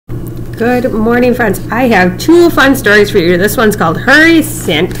Good morning, friends. I have two fun stories for you. This one's called Hurry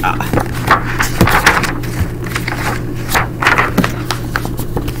Santa.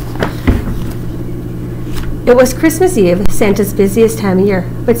 It was Christmas Eve, Santa's busiest time of year,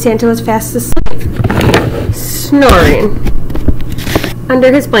 but Santa was fast asleep, snoring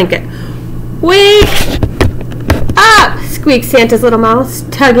under his blanket. Wake up! Squeaked Santa's little mouse,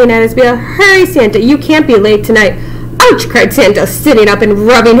 tugging at his bill. Hurry, Santa, you can't be late tonight. Ouch! Cried Santa, sitting up and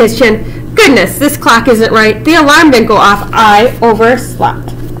rubbing his chin. Goodness, this clock isn't right. The alarm didn't go off. I overslept.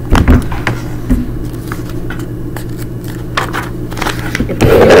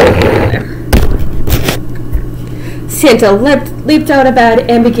 Santa leaped out of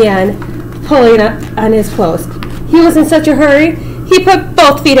bed and began pulling on his clothes. He was in such a hurry, he put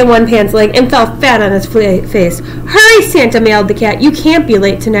both feet in one pants leg and fell flat on his face. Hurry, Santa, mailed the cat. You can't be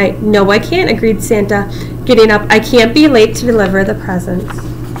late tonight. No, I can't, agreed Santa, getting up. I can't be late to deliver the presents.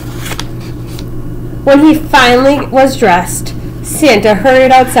 When he finally was dressed, Santa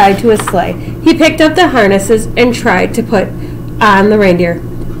hurried outside to his sleigh. He picked up the harnesses and tried to put on the reindeer.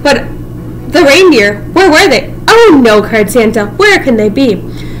 But the reindeer, where were they? Oh no, cried Santa. Where can they be?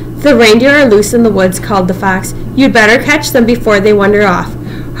 The reindeer are loose in the woods, called the fox. You'd better catch them before they wander off.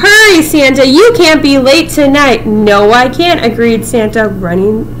 Hurry, Santa, you can't be late tonight. No, I can't, agreed Santa,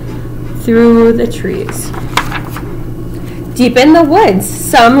 running through the trees. Deep in the woods,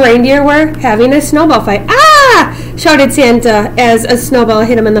 some reindeer were having a snowball fight. Ah! Shouted Santa as a snowball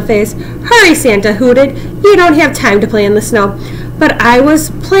hit him in the face. Hurry, Santa hooted. You don't have time to play in the snow. But I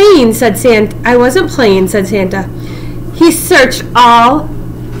was playing, said Santa. I wasn't playing, said Santa. He searched all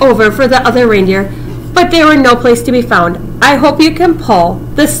over for the other reindeer, but they were no place to be found. I hope you can pull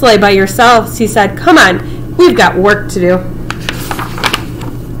the sleigh by yourselves, he said. Come on, we've got work to do.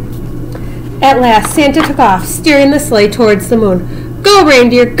 At last, Santa took off, steering the sleigh towards the moon. Go,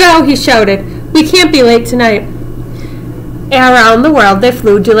 reindeer, go, he shouted. We can't be late tonight. Around the world they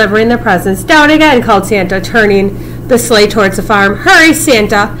flew, delivering their presents. Down again, called Santa, turning the sleigh towards the farm. Hurry,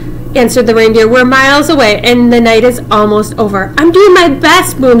 Santa, answered the reindeer. We're miles away, and the night is almost over. I'm doing my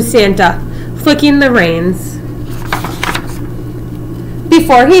best, boomed Santa, flicking the reins.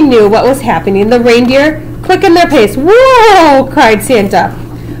 Before he knew what was happening, the reindeer quickened their pace. Whoa! Cried Santa.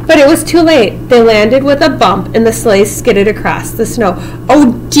 But it was too late. They landed with a bump, and the sleigh skidded across the snow.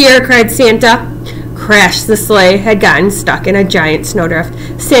 Oh dear, cried Santa. Crash! The sleigh had gotten stuck in a giant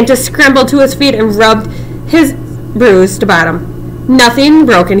snowdrift. Santa scrambled to his feet and rubbed his bruised bottom. Nothing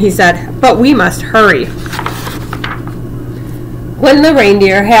broken, he said, but we must hurry. When the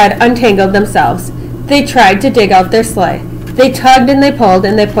reindeer had untangled themselves, they tried to dig out their sleigh. They tugged and they pulled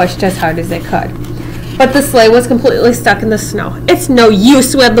and they pushed as hard as they could. But the sleigh was completely stuck in the snow. It's no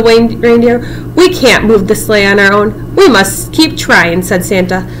use, wailed the reindeer. We can't move the sleigh on our own. We must keep trying, said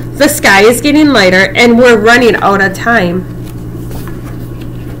Santa. The sky is getting lighter and we're running out of time.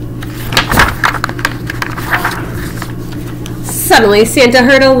 Suddenly, Santa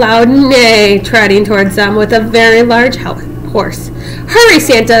heard a loud neigh trotting towards them with a very large horse. Hurry,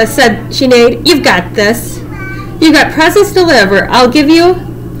 Santa, said she neighed. You've got this. You've got presents to deliver. I'll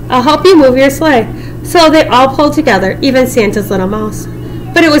help you move your sleigh. So they all pulled together, even Santa's little mouse.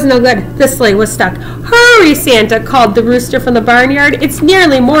 But it was no good. The sleigh was stuck. Hurry, Santa, called the rooster from the barnyard. It's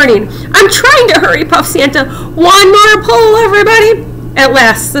nearly morning. I'm trying to hurry, puffed Santa. One more pull, everybody. At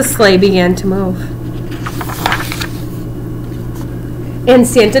last, the sleigh began to move. And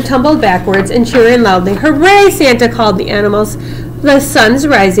Santa tumbled backwards and cheering loudly. Hooray, Santa, called the animals. The sun's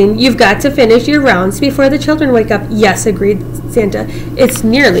rising. You've got to finish your rounds before the children wake up. Yes, agreed Santa. It's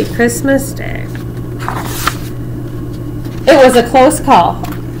nearly Christmas Day. It was a close call,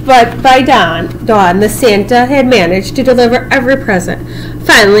 but by dawn, the Santa had managed to deliver every present.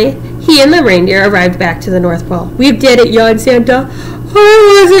 Finally, he and the reindeer arrived back to the North Pole. We did it, yawned Santa.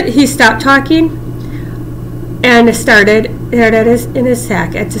 Where was it? He stopped talking and stared in his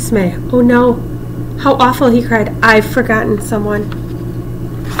sack at dismay. Oh no, how awful, he cried. I've forgotten someone.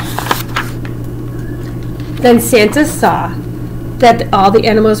 Then Santa saw that all the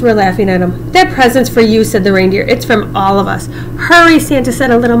animals were laughing at him. That present's for you, said the reindeer. It's from all of us. Hurry, Santa, said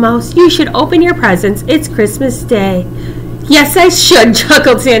a little mouse. You should open your presents. It's Christmas Day. Yes, I should,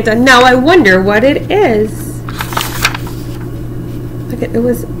 chuckled Santa. Now I wonder what it is. Look, it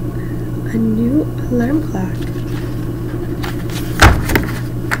was a new alarm clock.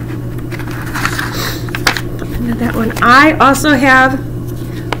 That one. I also have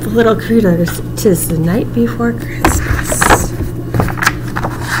the little critters. 'Tis the night before Christmas.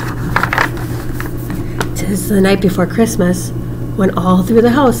 'Tis the night before Christmas, when all through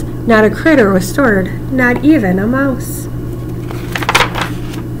the house not a critter was stirred, not even a mouse.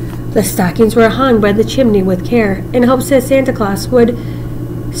 The stockings were hung by the chimney with care, in hopes that Santa Claus would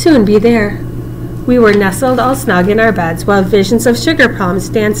soon be there. We were nestled all snug in our beds, while visions of sugar plums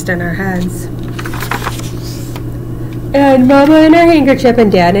danced in our heads. And Mama in her handkerchief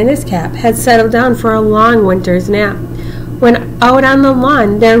and Dad in his cap had settled down for a long winter's nap. When out on the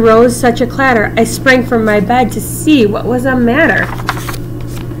lawn there rose such a clatter, I sprang from my bed to see what was the matter.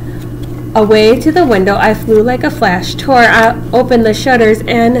 Away to the window I flew like a flash, tore open the shutters,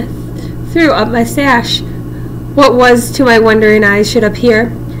 and threw up my sash. What was to my wondering eyes should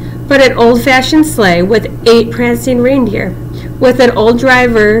appear but an old-fashioned sleigh with 8 prancing reindeer, with an old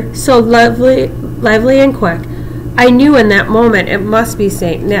driver so lively and quick. I knew in that moment it must be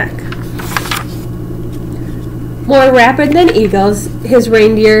St. Nick. More rapid than eagles, his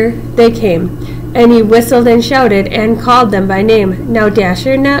reindeer they came, and he whistled and shouted and called them by name. Now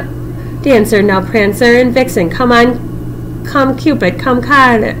Dasher, now Dancer, now Prancer and Vixen, come on, come Cupid, come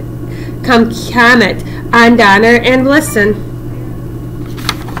Comet, on Donner and listen.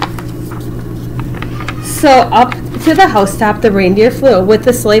 So up to the housetop the reindeer flew, with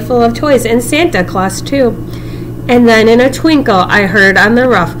the sleigh full of toys, and Santa Claus too. And then in a twinkle I heard on the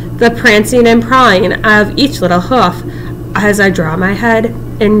roof the prancing and pawing of each little hoof. As I drew my head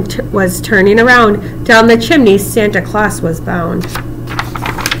and was turning around, down the chimney Santa Claus was bound.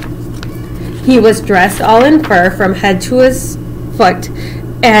 He was dressed all in fur from head to his foot,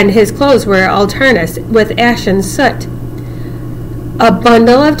 and his clothes were all tarnished with ashen soot. A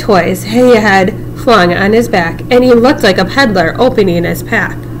bundle of toys he had flung on his back, and he looked like a peddler opening his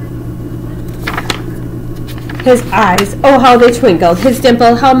pack. His eyes, oh how they twinkled, his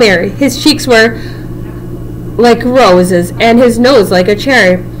dimple how merry, his cheeks were like roses, and his nose like a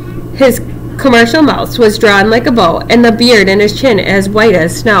cherry. His commercial mouth was drawn like a bow, and the beard in his chin as white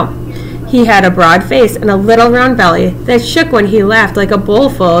as snow. He had a broad face and a little round belly that shook when he laughed like a bowl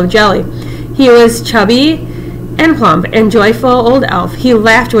full of jelly. He was chubby and plump and joyful old elf. He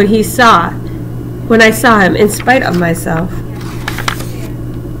laughed when I saw him in spite of myself.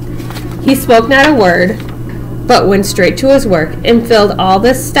 He spoke not a word, but went straight to his work and filled all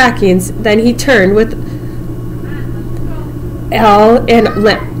the stockings. Then he turned with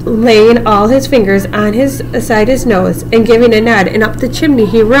laying all his fingers on aside his nose, and giving a nod, and up the chimney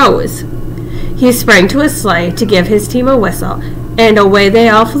he rose. He sprang to his sleigh to give his team a whistle, and away they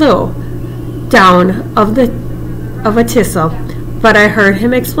all flew, down of a thistle. But I heard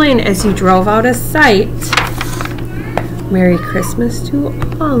him explain as he drove out of sight, Merry Christmas to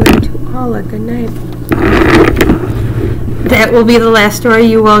all, and to all a good night. That will be the last story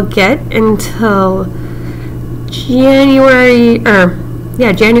you will get until January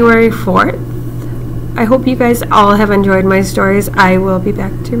 4th. I hope you guys all have enjoyed my stories. I will be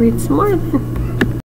back to read some more then.